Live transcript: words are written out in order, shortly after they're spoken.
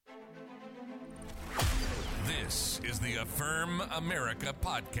is the Affirm America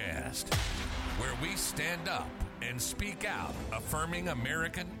podcast, where we stand up and speak out, affirming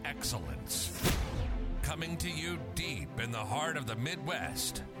American excellence. Coming to you deep in the heart of the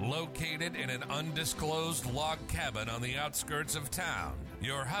Midwest, located in an undisclosed log cabin on the outskirts of town.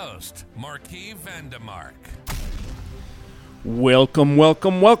 Your host, Marquis Vandemark.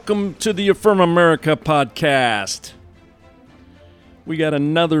 Welcome to the Affirm America podcast. We got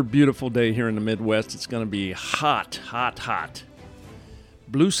another beautiful day here in the Midwest. It's going to be hot.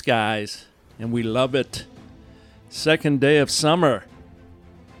 Blue skies, and we love it. Second day of summer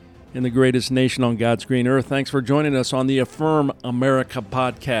in the greatest nation on God's green earth. Thanks for joining us on the Affirm America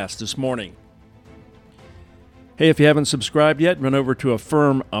podcast this morning. Hey, if you haven't subscribed yet, run over to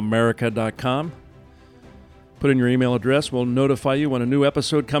affirmamerica.com. Put in your email address. We'll notify you when a new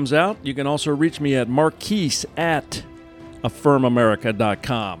episode comes out. You can also reach me at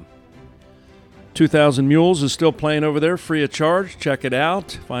marquise@affirmamerica.com. 2000 Mules is still playing over there, free of charge. Check it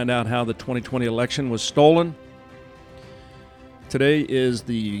out. Find out how the 2020 election was stolen. Today is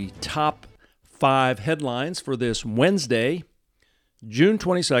the top 5 headlines for this Wednesday, June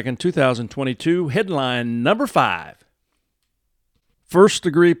 22nd, 2022. Headline number 5.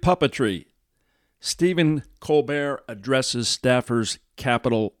 First-degree puppetry. Stephen Colbert addresses staffers'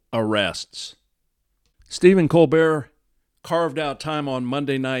 Capitol arrests. Stephen Colbert carved out time on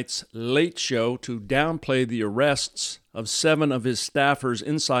Monday night's Late Show to downplay the arrests of 7 of his staffers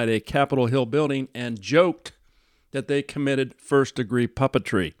inside a Capitol Hill building and joked that they committed first-degree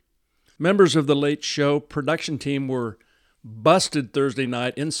puppetry. Members of the Late Show production team were busted Thursday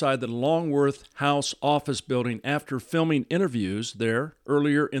night inside the Longworth House office building after filming interviews there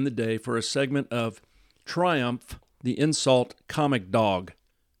earlier in the day for a segment of Triumph, the Insult Comic Dog.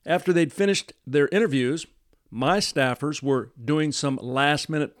 After they'd finished their interviews, my staffers were doing some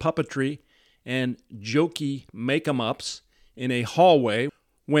last-minute puppetry and jokey make-em-ups in a hallway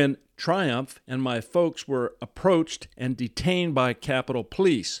when Triumph and my folks were approached and detained by Capitol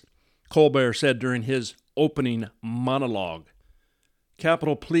Police, Colbert said during his opening monologue.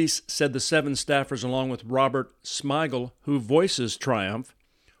 Capitol Police said the 7 staffers, along with Robert Smigel, who voices Triumph,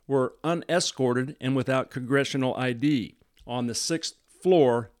 were unescorted and without congressional ID on the 6th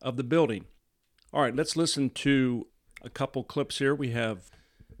floor of the building. All right, let's listen to a couple clips here. We have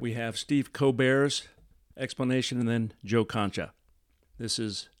Steve Colbert's explanation and then Joe Concha. This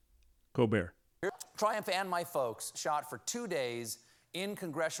is Colbert. Triumph and my folks shot for 2 days in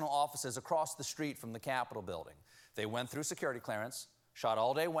congressional offices across the street from the Capitol building. They went through security clearance, shot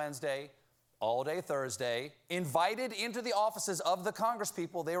all day Wednesday, all day Thursday, invited into the offices of the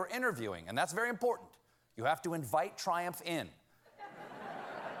congresspeople they were interviewing, and that's very important. You have to invite Triumph in.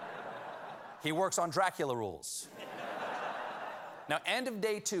 He works on Dracula rules. Now, end of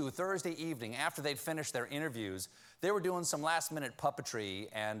day 2, Thursday evening, after they'd finished their interviews, they were doing some last-minute puppetry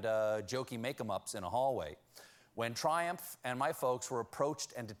and jokey make-em-ups in a hallway when Triumph and my folks were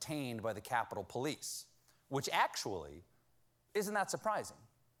approached and detained by the Capitol Police, which actually isn't that surprising.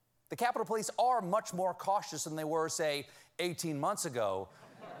 The Capitol Police are much more cautious than they were, say, 18 months ago,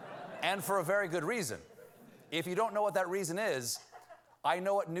 and for a very good reason. If you don't know what that reason is, I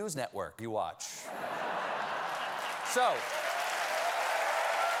know what news network you watch. So,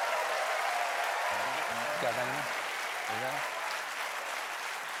 got that in there?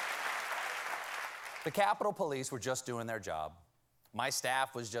 The Capitol Police were just doing their job. My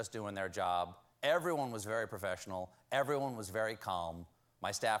staff was just doing their job. Everyone was very professional. Everyone was very calm.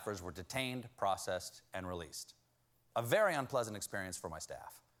 My staffers were detained, processed, and released. A very unpleasant experience for my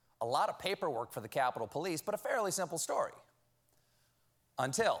staff. A lot of paperwork for the Capitol Police, but a fairly simple story.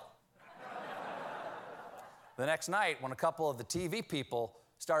 Until the next night, when a couple of the TV people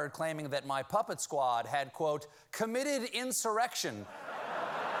started claiming that my puppet squad had, quote, committed insurrection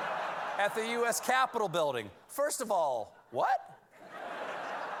at the U.S. Capitol building. First of all, what?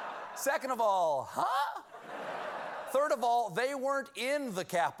 Second of all, huh? Third of all, they weren't in the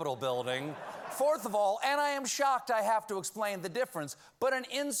Capitol building. Fourth of all, and I am shocked I have to explain the difference, but an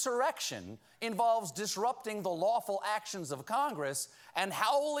insurrection involves disrupting the lawful actions of Congress and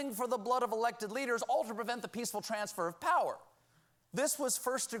howling for the blood of elected leaders, all to prevent the peaceful transfer of power. This was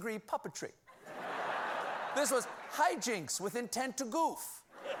first-degree puppetry. This was hijinks with intent to goof.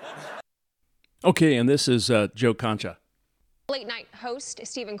 Okay, and this is Joe Concha. Late-night host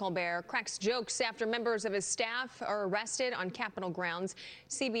Stephen Colbert cracks jokes after members of his staff are arrested on Capitol grounds.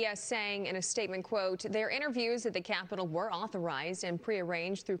 CBS saying in a statement, quote, their interviews at the Capitol were authorized and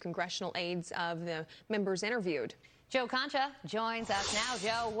prearranged through congressional aides of the members interviewed. Joe Concha joins us now.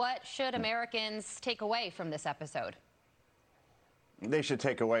 Joe, what should Americans take away from this episode? They should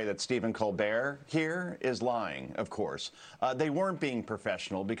take away that Stephen Colbert here is lying, of course. They weren't being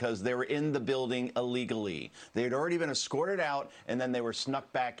professional because they were in the building illegally. They had already been escorted out, and then they were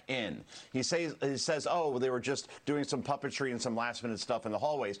snuck back in. He says, oh, they were just doing some puppetry and some last-minute stuff in the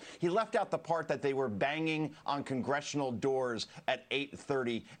hallways. He left out the part that they were banging on congressional doors at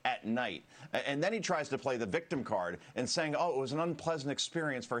 8:30 at night. And then he tries to play the victim card and saying, oh, it was an unpleasant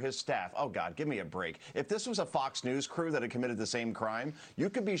experience for his staff. Oh, God, give me a break. If this was a Fox News crew that had committed the same crime, you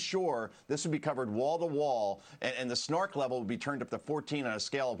could be sure this would be covered wall to wall, and the snark level would be turned up to 14 on a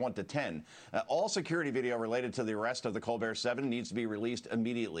scale of 1 to 10. All security video related to the arrest of the Colbert 7 needs to be released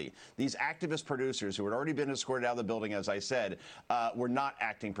immediately. These activist producers who had already been escorted out of the building, as I said, were not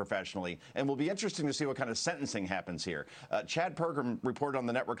acting professionally. And will be interesting to see what kind of sentencing happens here. Chad Pergram reported on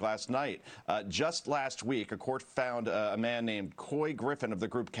the network last night. Just last week, a court found a man named Coy Griffin of the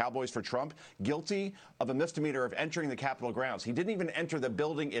group Cowboys for Trump guilty of a misdemeanor of entering the Capitol grounds. He didn't even enter the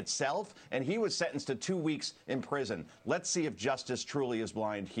building itself, and he was sentenced to 2 weeks in prison. Let's see if justice truly is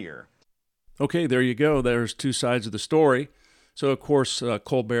blind here. Okay, there you go. There's two sides of the story. So, of course,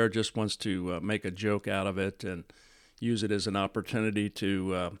 Colbert just wants to make a joke out of it and use it as an opportunity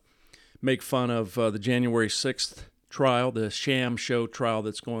to make fun of the January 6th trial, the sham show trial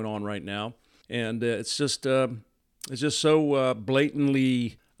that's going on right now. And it's just so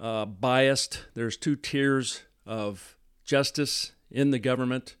blatantly biased. There's two tiers of justice in the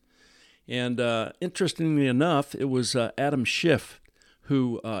government. And interestingly enough, it was Adam Schiff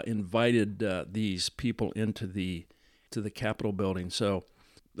who invited these people into the Capitol building. So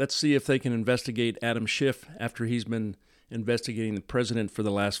let's see if they can investigate Adam Schiff after he's been investigating the president for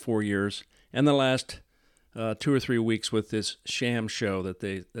the last 4 years and the last 2 or 3 weeks with this sham show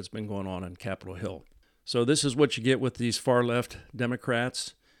that's been going on Capitol Hill. So this is what you get with these far-left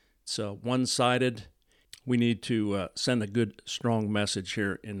Democrats. It's one-sided. We need to send a good, strong message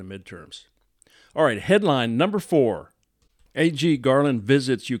here in the midterms. All right, headline number 4. A.G. Garland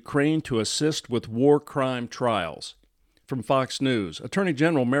visits Ukraine to assist with war crime trials. From Fox News, Attorney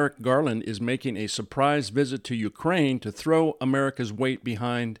General Merrick Garland is making a surprise visit to Ukraine to throw America's weight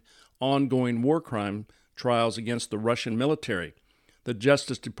behind ongoing war crime trials against the Russian military, the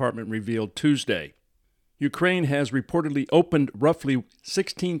Justice Department revealed Tuesday. Ukraine has reportedly opened roughly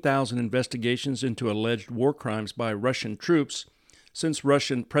 16,000 investigations into alleged war crimes by Russian troops since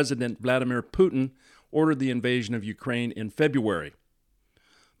Russian President Vladimir Putin ordered the invasion of Ukraine in February.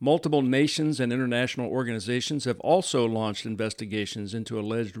 Multiple nations and international organizations have also launched investigations into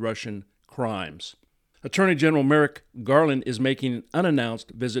alleged Russian crimes. Attorney General Merrick Garland is making an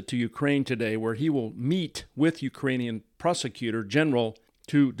unannounced visit to Ukraine today where he will meet with Ukrainian Prosecutor General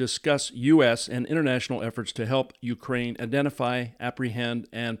to discuss U.S. and international efforts to help Ukraine identify, apprehend,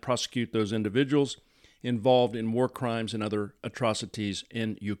 and prosecute those individuals involved in war crimes and other atrocities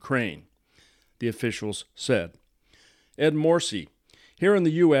in Ukraine, the officials said. Ed Morsi, here in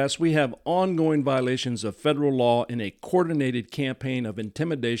the U.S., we have ongoing violations of federal law in a coordinated campaign of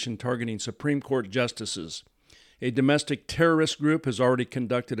intimidation targeting Supreme Court justices. A domestic terrorist group has already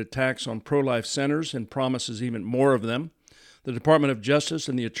conducted attacks on pro-life centers and promises even more of them. The Department of Justice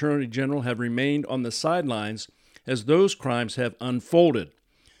and the Attorney General have remained on the sidelines as those crimes have unfolded.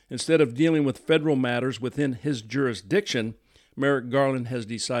 Instead of dealing with federal matters within his jurisdiction, Merrick Garland has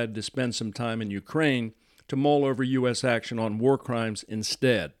decided to spend some time in Ukraine to mull over U.S. action on war crimes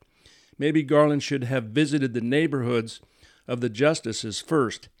instead. Maybe Garland should have visited the neighborhoods of the justices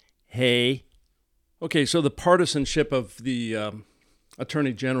first. Hey. Okay, so the partisanship of the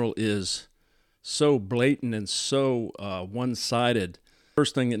Attorney General is so blatant and so one-sided.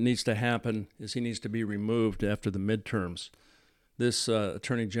 First thing that needs to happen is he needs to be removed after the midterms. This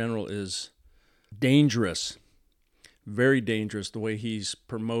Attorney General is dangerous, very dangerous, the way he's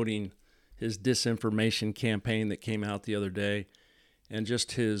promoting his disinformation campaign that came out the other day, and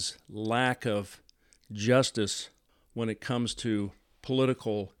just his lack of justice when it comes to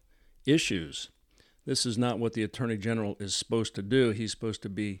political issues. This is not what the Attorney General is supposed to do. He's supposed to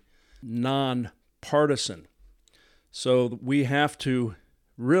be non-partisan. So we have to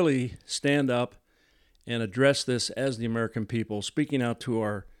really stand up and address this as the American people, speaking out to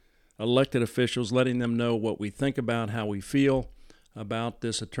our elected officials, letting them know what we think about, how we feel about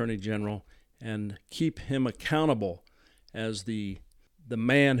this Attorney General, and keep him accountable as the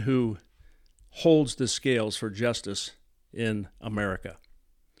man who holds the scales for justice in America.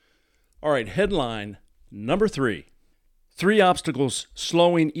 All right, headline number 3. 3 obstacles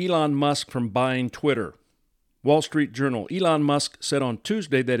slowing Elon Musk from buying Twitter. Wall Street Journal. Elon Musk said on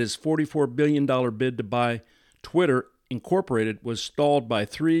Tuesday that his $44 billion bid to buy Twitter Incorporated was stalled by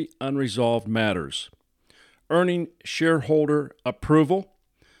 3 unresolved matters. earning shareholder approval,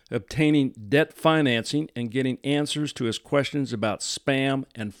 obtaining debt financing, and getting answers to his questions about spam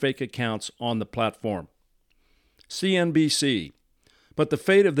and fake accounts on the platform. CNBC. But the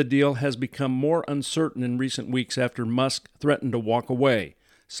fate of the deal has become more uncertain in recent weeks after Musk threatened to walk away,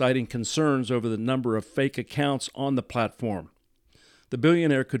 citing concerns over the number of fake accounts on the platform. The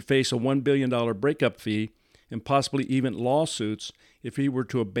billionaire could face a $1 billion breakup fee and possibly even lawsuits if he were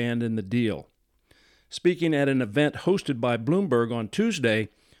to abandon the deal. Speaking at an event hosted by Bloomberg on Tuesday,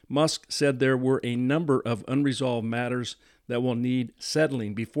 Musk said there were a number of unresolved matters that will need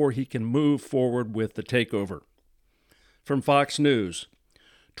settling before he can move forward with the takeover. From Fox News,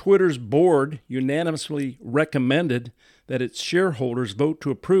 Twitter's board unanimously recommended that its shareholders vote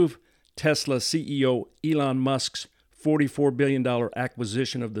to approve Tesla CEO Elon Musk's $44 billion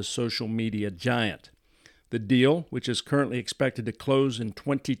acquisition of the social media giant. The deal, which is currently expected to close in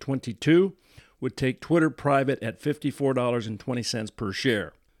 2022, would take Twitter private at $54.20 per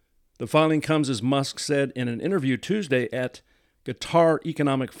share. The filing comes as Musk said in an interview Tuesday at Qatar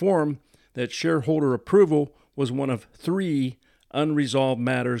Economic Forum that shareholder approval was one of 3 unresolved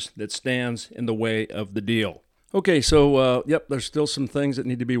matters that stands in the way of the deal. Okay, so, there's still some things that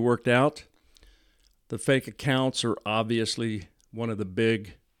need to be worked out. The fake accounts are obviously one of the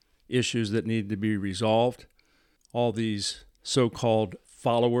big issues that need to be resolved. All these so-called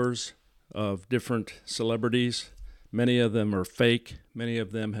followers of different celebrities, many of them are fake. Many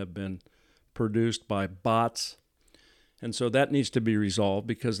of them have been produced by bots. And so that needs to be resolved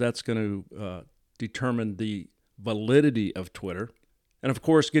because that's going to determine the validity of Twitter. And of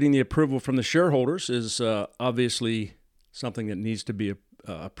course, getting the approval from the shareholders is obviously something that needs to be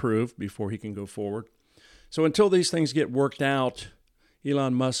approved before he can go forward. So until these things get worked out,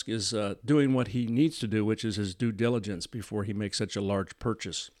 Elon Musk is doing what he needs to do, which is his due diligence before he makes such a large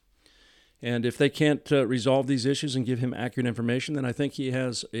purchase. And if they can't resolve these issues and give him accurate information, then I think he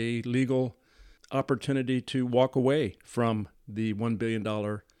has a legal opportunity to walk away from the $1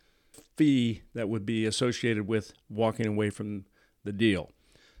 billion fee that would be associated with walking away from the deal.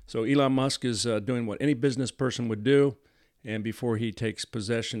 So Elon Musk is doing what any business person would do, and before he takes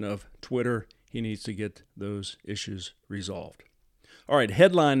possession of Twitter, he needs to get those issues resolved. All right,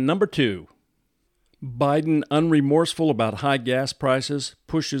 headline number 2. Biden unremorseful about high gas prices,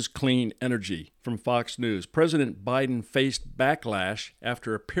 pushes clean energy. From Fox News, President Biden faced backlash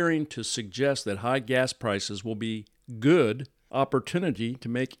after appearing to suggest that high gas prices will be good opportunity to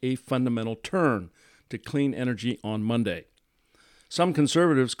make a fundamental turn to clean energy on Monday. Some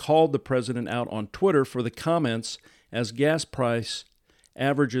conservatives called the president out on Twitter for the comments as gas price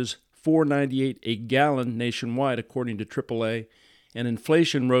averages $4.98 a gallon nationwide, according to AAA, and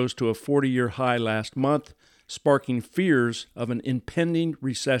inflation rose to a 40-year high last month, sparking fears of an impending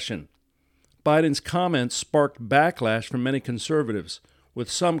recession. Biden's comments sparked backlash from many conservatives, with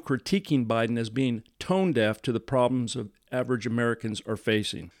some critiquing Biden as being tone-deaf to the problems of average Americans are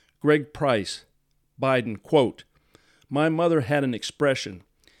facing. Greg Price, Biden, quote, "My mother had an expression,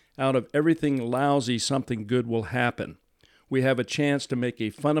 out of everything lousy, something good will happen. We have a chance to make a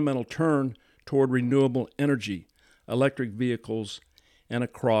fundamental turn toward renewable energy, electric vehicles, and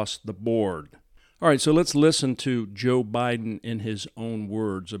across the board." All right, so let's listen to Joe Biden in his own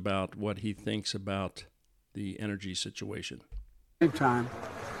words about what he thinks about the energy situation. Same time,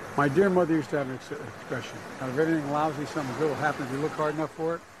 my dear mother used to have an expression, out of everything lousy, something good will happen if you look hard enough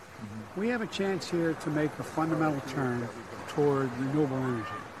for it. We have a chance here to make a fundamental turn toward renewable energy,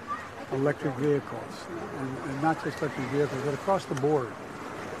 electric vehicles, and not just electric vehicles, but across the board.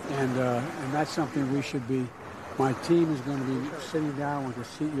 And that's something we should be. My team is going to be sitting down with the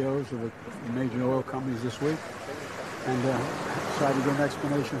CEOs of the major oil companies this week and try to get an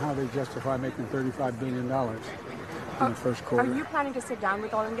explanation how they justify making $35 billion in the first quarter. Are you planning to sit down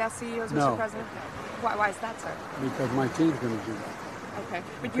with oil and gas CEOs, No. Mr. President? Why is that, sir? Because my team's going to do that. Okay.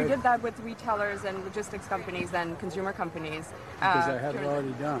 But you did that with retailers and logistics companies and consumer companies. Because I have it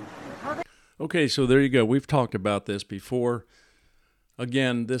already done. Okay, so there you go. We've talked about this before.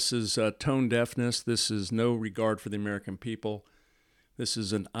 Again, this is tone deafness. This is no regard for the American people. This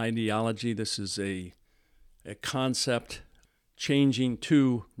is an ideology. This is a concept changing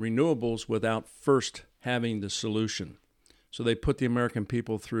to renewables without first having the solution. So they put the American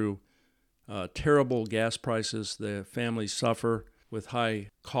people through terrible gas prices. The families suffer with high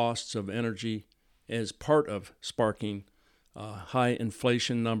costs of energy as part of sparking high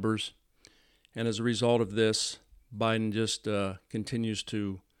inflation numbers. And as a result of this, Biden just continues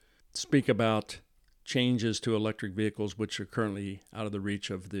to speak about changes to electric vehicles, which are currently out of the reach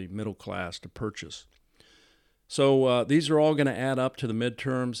of the middle class to purchase. So these are all going to add up to the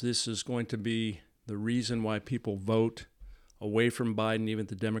midterms. This is going to be the reason why people vote away from Biden. Even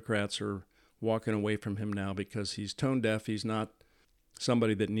the Democrats are walking away from him now because he's tone deaf. He's not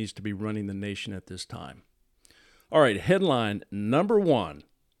somebody that needs to be running the nation at this time. All right, headline number 1.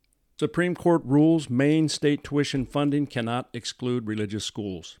 Supreme Court rules Maine state tuition funding cannot exclude religious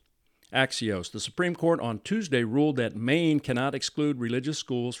schools. Axios. The Supreme Court on Tuesday ruled that Maine cannot exclude religious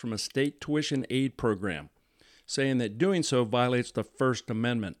schools from a state tuition aid program, saying that doing so violates the First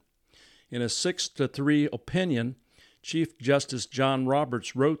Amendment. In a 6-3 opinion, Chief Justice John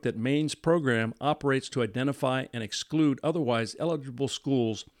Roberts wrote that Maine's program operates to identify and exclude otherwise eligible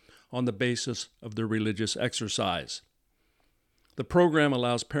schools on the basis of their religious exercise. The program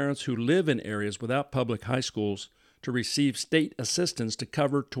allows parents who live in areas without public high schools to receive state assistance to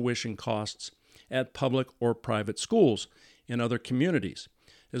cover tuition costs at public or private schools in other communities,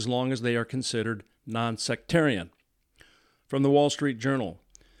 as long as they are considered non-sectarian. From the Wall Street Journal,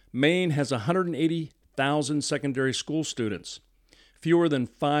 Maine has 180,000 secondary school students, fewer than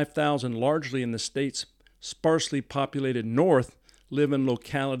 5,000 largely in the state's sparsely populated north live in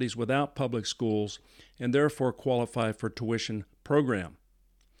localities without public schools and therefore qualify for tuition program.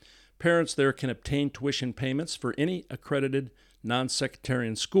 Parents there can obtain tuition payments for any accredited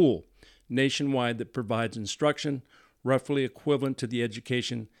non-sectarian school nationwide that provides instruction roughly equivalent to the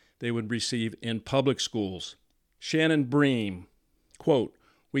education they would receive in public schools. Shannon Bream, quote,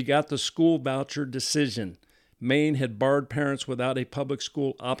 "We got the school voucher decision. Maine had barred parents without a public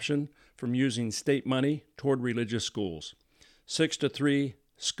school option from using state money toward religious schools. 6-3,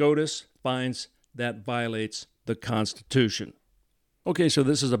 SCOTUS finds that violates the Constitution." Okay, so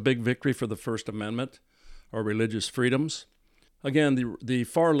this is a big victory for the First Amendment, or religious freedoms. Again, the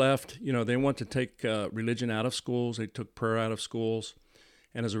far left, they want to take religion out of schools. They took prayer out of schools.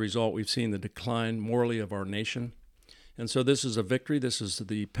 And as a result, we've seen the decline morally of our nation. And so this is a victory. This is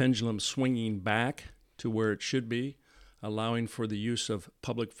the pendulum swinging back to where it should be, allowing for the use of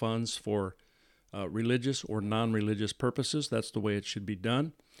public funds for religious or non-religious purposes. That's the way it should be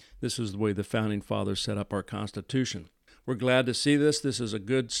done. This is the way the Founding Fathers set up our Constitution. We're glad to see this. This is a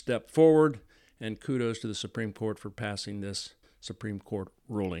good step forward, and kudos to the Supreme Court for passing this Supreme Court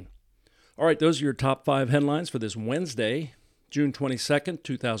ruling. All right, those are your top 5 headlines for this Wednesday, June 22nd,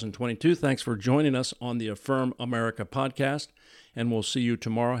 2022. Thanks for joining us on the Affirm America podcast, and we'll see you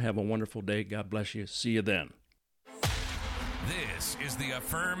tomorrow. Have a wonderful day. God bless you. See you then. This is the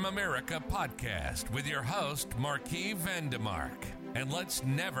Affirm America podcast with your host, Marquis Vandemark. And let's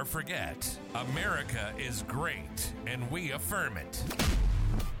never forget, America is great, and we affirm it.